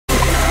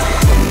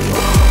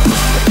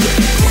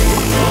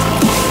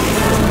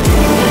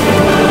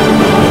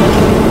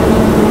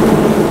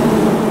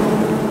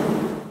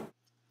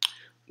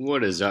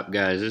What is up,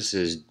 guys? This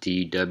is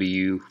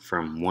DW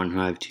from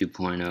OneHive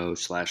 2.0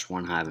 /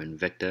 OneHive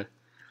Invicta.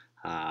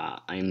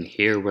 I'm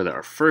here with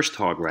our first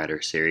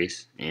HogRider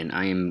series, and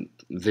I am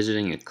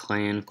visiting a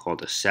clan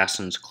called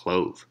Assassin's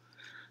Clove.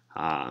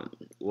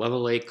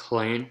 Level 8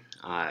 clan.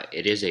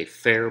 It is a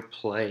fair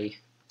play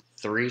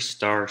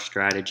 3-star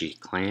strategy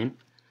clan,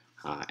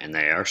 and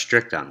they are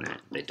strict on that.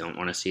 They don't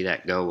want to see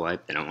that go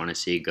wipe. They don't want to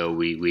see it go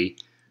wee.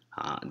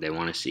 They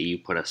want to see you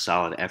put a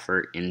solid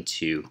effort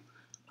into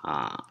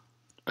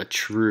a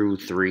true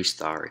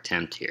 3-star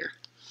attempt here.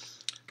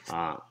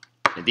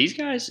 These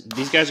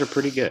guys are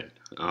pretty good.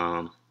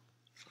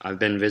 I've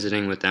been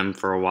visiting with them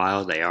for a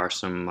while. They are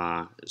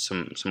some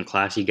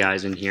classy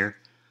guys in here.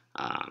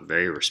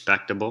 Very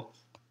respectable.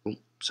 Ooh,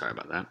 sorry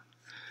about that.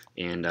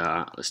 And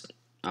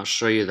I'll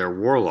show you their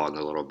war log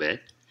a little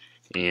bit.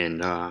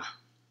 And a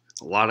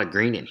lot of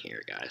green in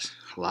here, guys.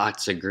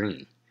 Lots of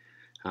green.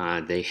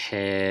 They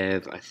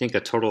have, I think, a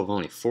total of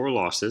only 4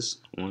 losses.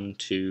 1,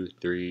 2,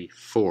 3,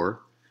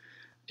 4.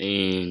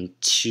 And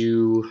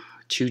two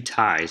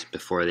ties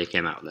before they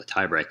came out with a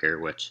tiebreaker,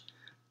 which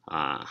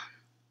I'm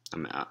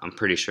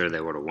pretty sure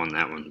they would have won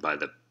that one by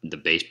the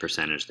base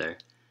percentage there.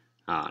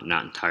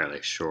 Not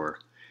entirely sure.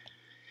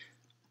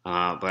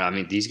 But I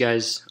mean, these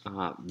guys,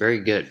 very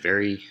good,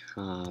 very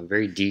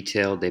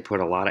detailed. They put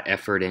a lot of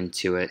effort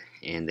into it,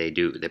 and they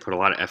put a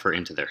lot of effort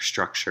into their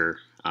structure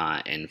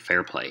and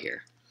fair play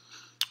here.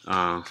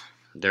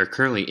 They're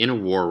currently in a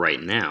war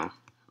right now.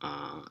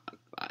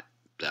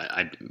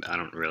 I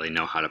don't really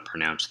know how to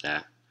pronounce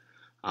that,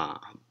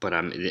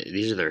 but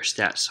these are their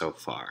stats so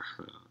far: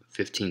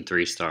 15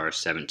 3-stars,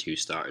 7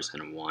 2-stars,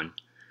 and a 1.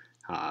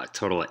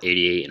 Total of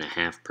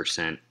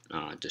 88.5%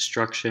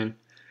 destruction,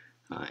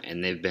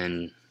 and they've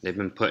been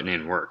putting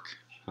in work.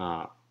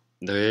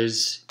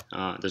 There's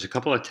a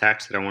couple of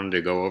attacks that I wanted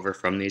to go over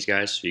from these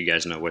guys, so you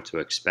guys know what to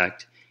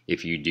expect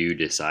if you do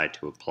decide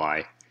to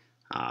apply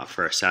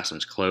for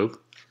Assassin's Clove.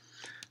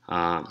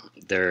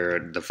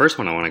 The first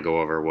one I want to go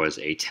over was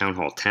a Town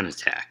Hall 10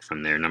 attack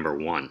from their number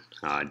 1,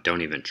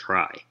 Don't Even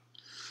Try.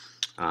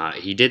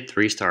 He did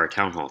 3-star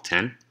Town Hall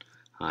 10.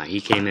 He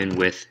came in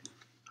with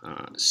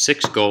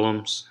 6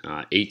 golems,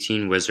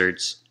 18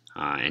 wizards,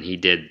 and he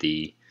did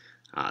the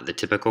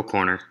typical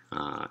corner.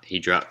 He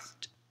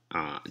dropped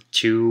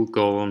 2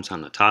 golems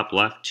on the top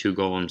left, 2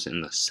 golems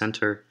in the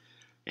center,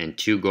 and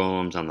 2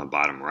 golems on the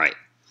bottom right,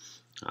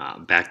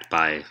 backed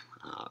by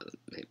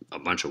a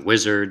bunch of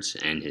wizards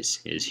and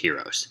his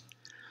heroes.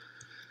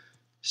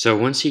 So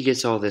once he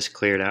gets all this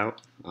cleared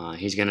out,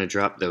 he's going to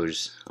drop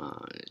those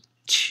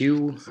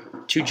two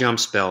jump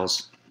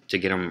spells to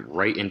get him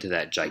right into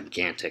that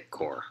gigantic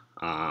core.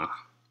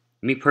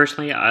 Me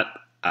personally,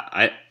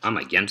 I'm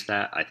against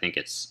that. I think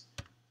it's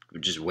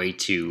just way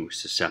too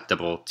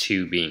susceptible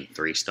to being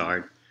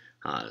 3-starred.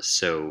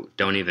 So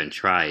don't even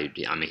try.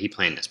 I mean, he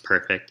playing this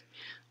perfect.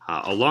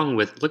 Along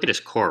with, look at his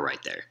core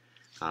right there.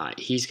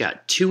 He's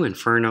got 2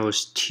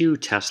 Infernos, 2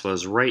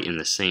 Teslas right in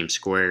the same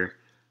square.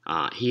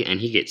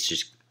 He gets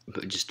just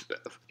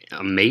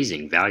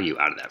amazing value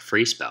out of that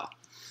free spell.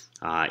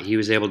 He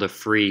was able to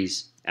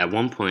freeze at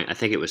one point. I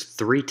think it was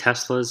 3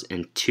 Teslas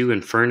and 2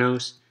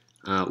 Infernos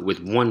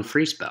with 1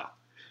 free spell.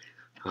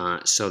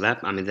 So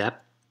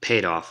that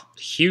paid off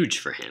huge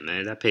for him.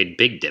 That paid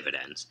big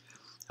dividends.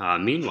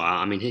 Meanwhile,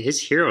 I mean, his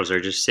heroes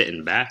are just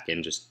sitting back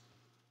and just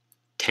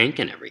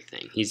tanking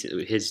everything.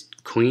 His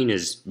queen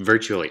is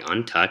virtually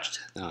untouched.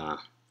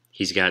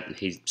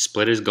 He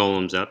split his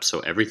golems up, so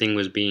everything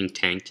was being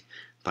tanked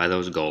by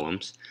those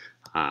golems.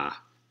 I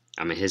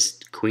mean, his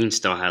queen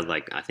still had,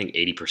 like, I think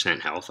 80%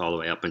 health all the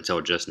way up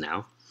until just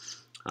now.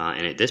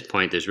 And at this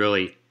point, there's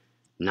really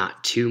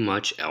not too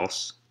much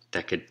else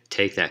that could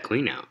take that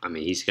queen out. I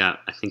mean, he's got,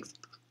 I think,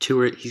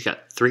 3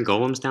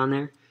 golems down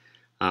there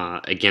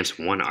against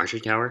 1 archer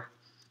tower.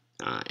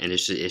 And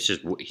it's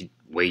just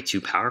way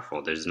too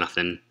powerful. There's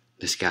nothing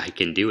this guy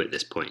can do at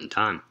this point in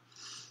time.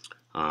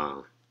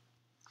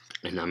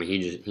 And I mean,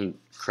 he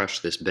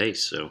crushed this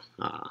base. So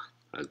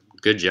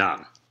good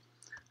job.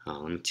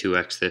 Let me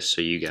 2x this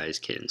so you guys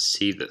can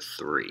see the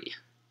 3.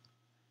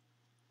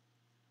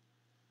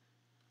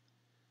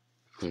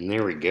 And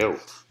there we go.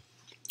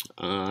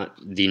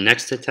 The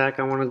next attack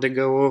I wanted to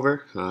go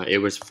over, it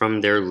was from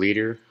their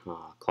leader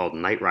called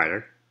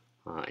HogRider.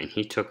 And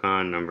he took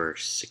on number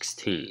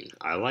 16.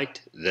 I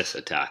liked this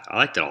attack. I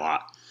liked it a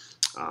lot.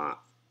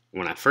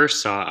 When I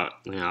first saw it,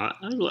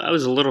 I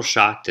was a little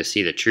shocked to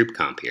see the troop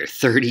comp here.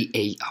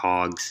 38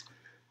 hogs,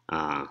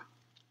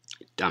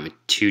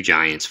 2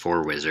 giants,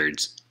 4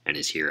 wizards, and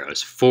his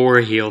heroes. 4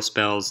 heal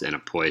spells and a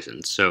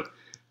poison. So,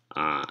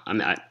 I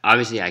mean,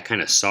 obviously I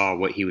kind of saw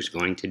what he was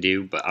going to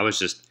do, but I was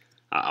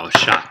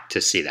shocked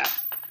to see that.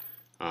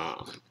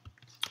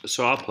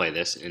 So I'll play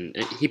this, and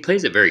he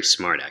plays it very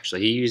smart,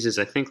 actually. He uses,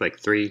 I think, like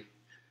 3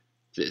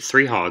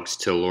 hogs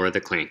to lure the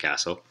clan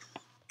castle,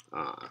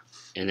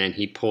 and then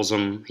he pulls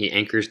them, he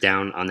anchors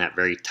down on that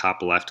very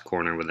top left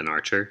corner with an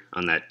archer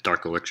on that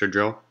dark elixir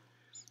drill,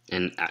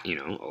 and,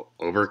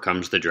 over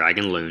comes the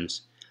dragon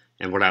loons.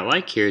 And what I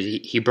like here is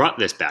he brought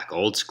this back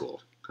old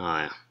school.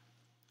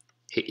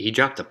 he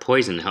dropped the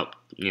poison to help,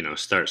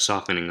 start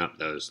softening up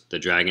the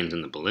dragons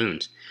and the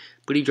balloons.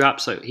 But he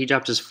drops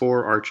his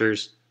 4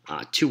 archers,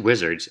 2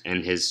 wizards,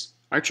 and his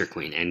archer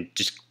queen, and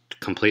just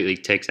completely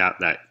takes out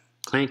that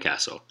clan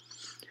castle.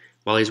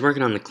 While he's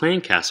working on the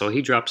clan castle,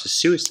 he drops his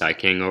suicide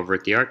king over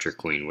at the archer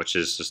queen, which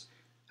is just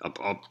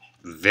a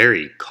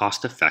very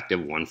cost-effective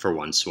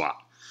 1-for-1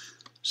 swap.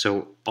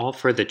 So all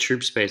for the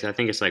troop space, I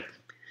think it's like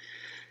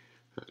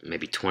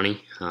maybe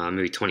 20,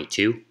 maybe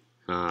 22.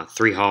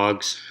 3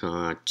 hogs,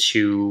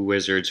 2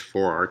 wizards,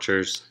 4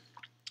 archers.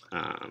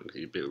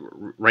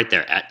 Right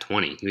there at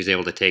 20, he was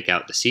able to take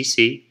out the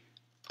CC,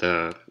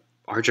 the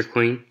archer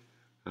queen,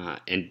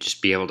 and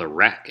just be able to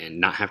wreck and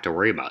not have to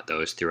worry about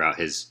those throughout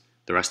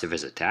the rest of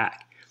his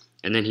attack.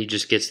 And then he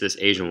just gets this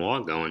Asian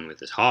wall going with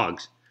his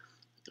hogs,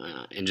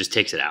 and just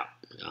takes it out.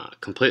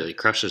 Completely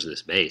crushes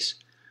this base.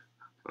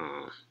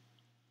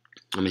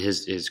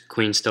 His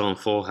queen's still in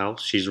full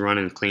health. She's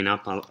running clean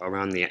up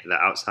around the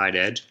outside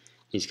edge.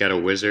 He's got a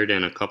wizard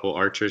and a couple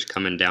archers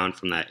coming down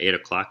from that 8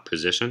 o'clock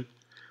position.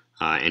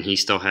 And he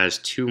still has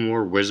 2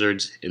 more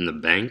wizards in the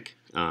bank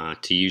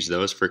to use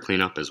those for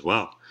cleanup as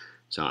well.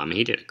 So,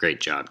 he did a great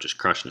job just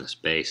crushing this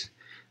base.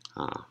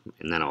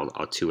 And then I'll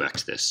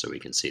 2x this so we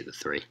can see the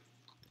 3.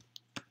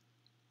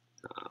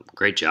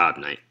 Great job,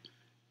 Knight.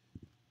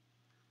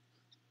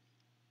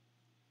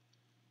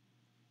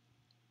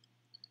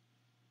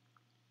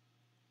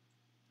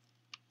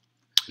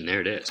 And there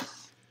it is.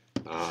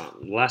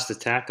 Last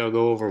attack I'll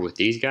go over with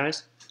these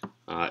guys.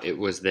 It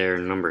was their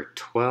number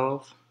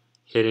 12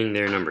 hitting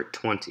their number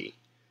 20.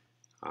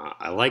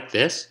 I like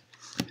this.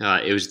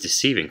 It was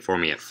deceiving for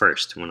me at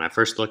first. When I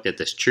first looked at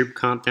this troop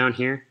comp down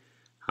here,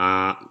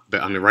 but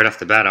right off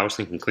the bat I was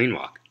thinking Queen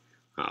Walk.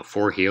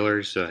 4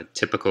 healers,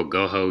 typical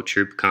Goho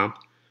troop comp,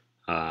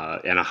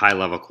 and a high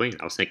level queen.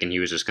 I was thinking he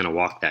was just going to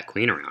walk that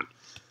queen around.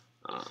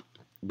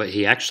 But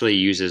he actually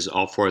uses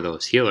all 4 of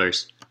those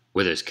healers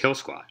with his kill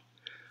squad.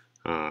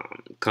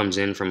 Comes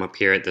in from up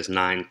here at this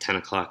 9-10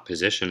 o'clock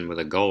position with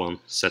a golem,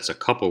 sets a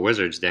couple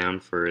wizards down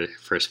for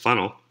his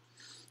funnel,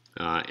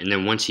 and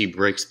then once he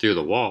breaks through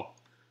the wall,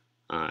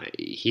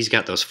 he's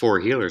got those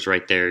 4 healers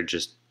right there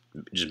just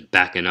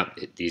backing up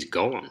these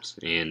golems.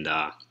 And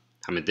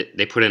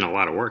they put in a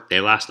lot of work.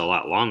 They last a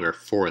lot longer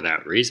for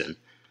that reason.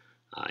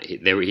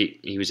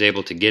 He was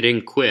able to get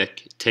in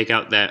quick, take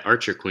out that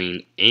archer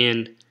queen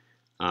and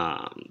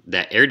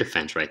that air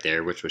defense right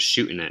there, which was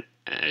shooting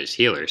at his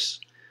healers.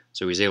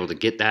 So he's able to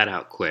get that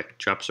out quick,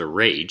 drops a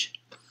rage,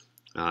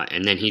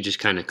 and then he just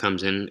kind of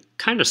comes in,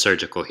 kind of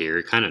surgical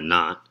here, kind of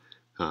not.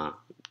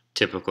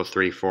 Typical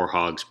 3-4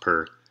 hogs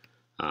per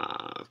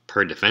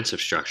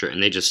defensive structure,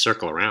 and they just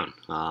circle around.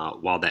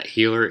 While that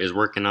healer is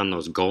working on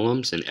those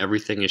golems and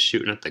everything is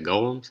shooting at the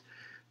golems,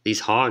 these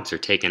hogs are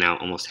taking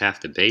out almost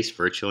half the base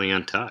virtually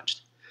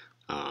untouched.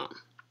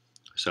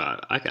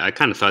 So I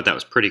kind of thought that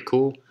was pretty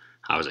cool.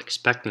 I was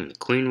expecting the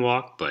queen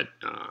walk, but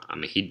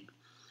he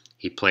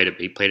played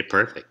it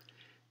perfect.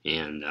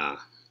 And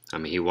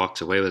he walks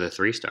away with a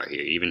 3-star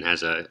here. He even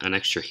has an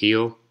extra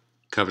heal,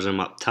 covers him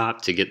up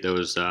top to get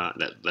those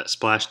that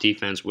splash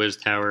defense, whiz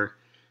tower.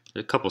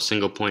 There's a couple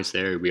single points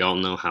there. We all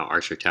know how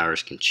archer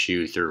towers can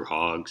chew through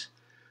hogs,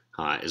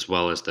 as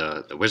well as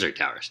the wizard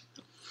towers.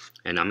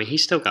 And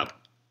he's still got,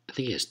 I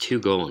think he has 2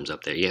 golems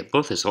up there. Yeah,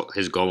 both his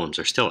golems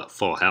are still at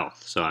full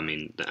health. So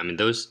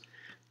those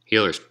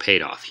healers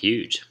paid off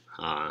huge,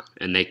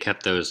 and they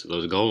kept those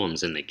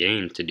golems in the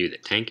game to do the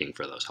tanking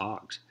for those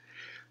hogs.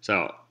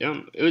 So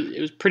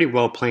it was pretty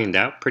well planned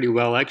out, pretty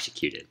well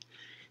executed,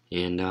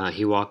 and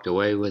he walked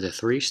away with a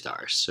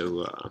 3-star.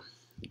 So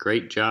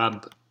great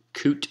job,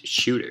 Coot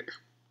Shooter.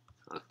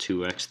 I'll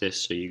 2x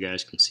this so you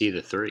guys can see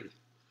the 3.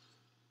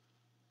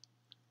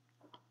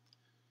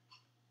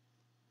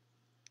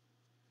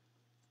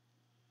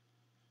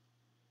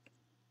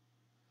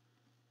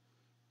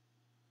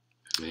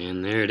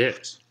 And there it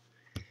is.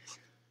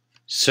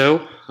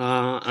 So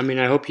I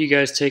hope you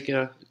guys take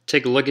a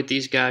look at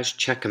these guys,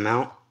 check them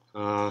out.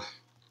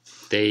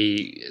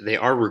 They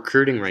are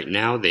recruiting right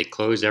now. They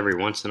close every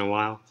once in a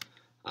while,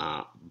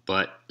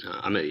 but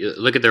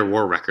look at their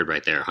war record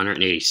right there,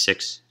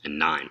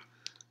 186-9.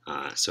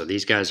 So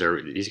these guys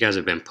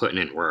have been putting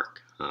in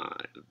work.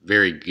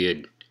 Very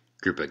good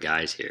group of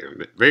guys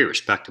here, very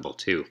respectable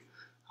too,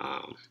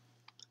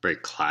 very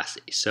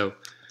classy. So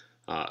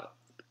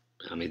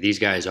these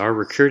guys are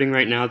recruiting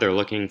right now. They're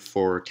looking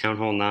for Town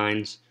Hall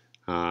 9s.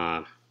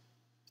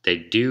 They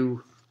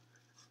do.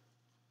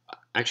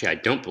 Actually, I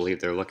don't believe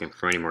they're looking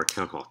for any more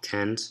Town Hall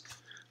 10s.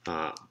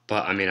 But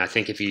I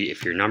think if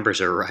your numbers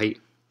are right,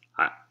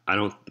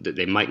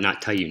 they might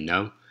not tell you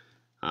no.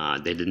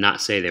 They did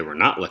not say they were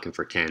not looking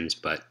for 10s,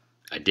 but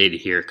I did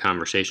hear a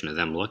conversation of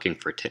them looking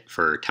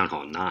for Town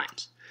Hall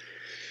 9s.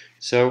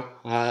 So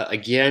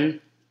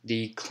again,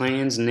 the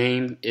clan's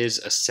name is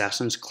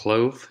Assassin's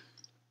Clove.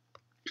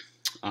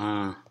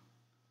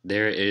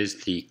 There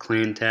is the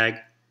clan tag.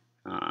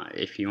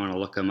 If you want to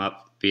look them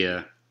up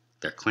via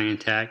their clan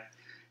tag.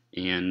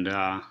 And,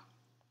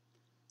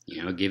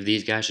 give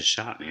these guys a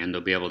shot, man.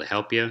 They'll be able to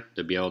help you.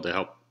 They'll be able to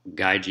help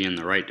guide you in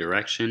the right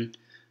direction.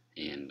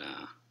 and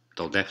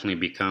they'll definitely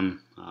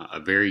become a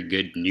very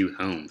good new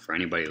home for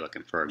anybody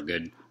looking for a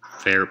good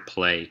fair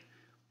play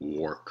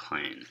war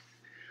clan.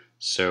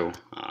 So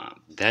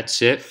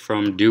that's it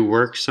from Do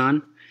Work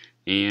Son,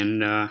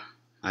 and I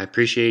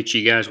appreciate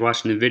you guys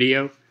watching the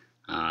video.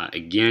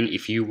 Again,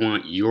 if you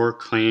want your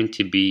clan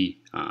to be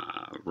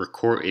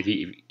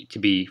to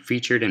be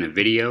featured in a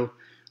video,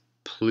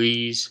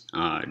 please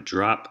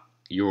drop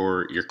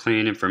your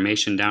clan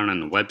information down on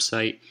the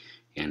website,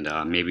 and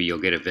maybe you'll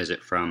get a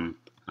visit from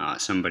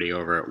somebody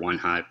over at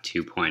OneHive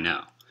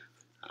 2.0.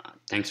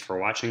 Thanks for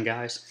watching,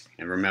 guys,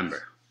 and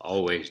remember,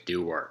 always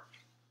do work.